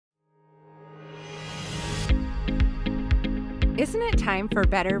Isn't it time for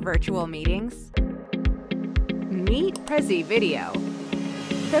better virtual meetings? Meet Prezi Video,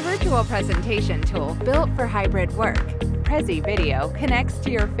 the virtual presentation tool built for hybrid work. Prezi Video connects to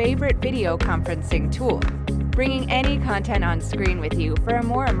your favorite video conferencing tool, bringing any content on screen with you for a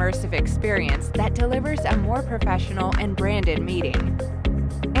more immersive experience that delivers a more professional and branded meeting,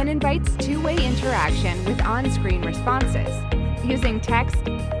 and invites two-way interaction with on-screen responses using text,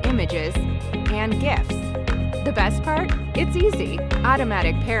 images, and GIFs. The best part? It's easy.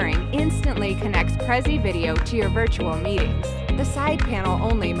 Automatic pairing instantly connects Prezi Video to your virtual meetings. The side panel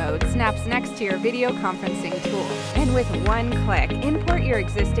only mode snaps next to your video conferencing tool. And with one click, import your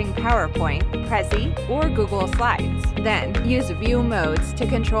existing PowerPoint, Prezi, or Google Slides. Then, use view modes to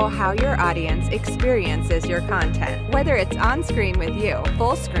control how your audience experiences your content, whether it's on screen with you,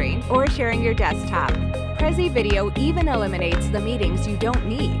 full screen, or sharing your desktop. Prezi Video even eliminates the meetings you don't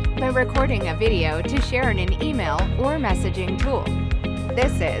need by recording a video to share in an email or messaging tool.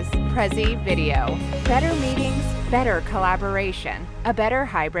 This is Prezi Video. Better meetings, better collaboration, a better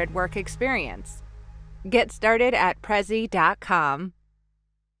hybrid work experience. Get started at Prezi.com.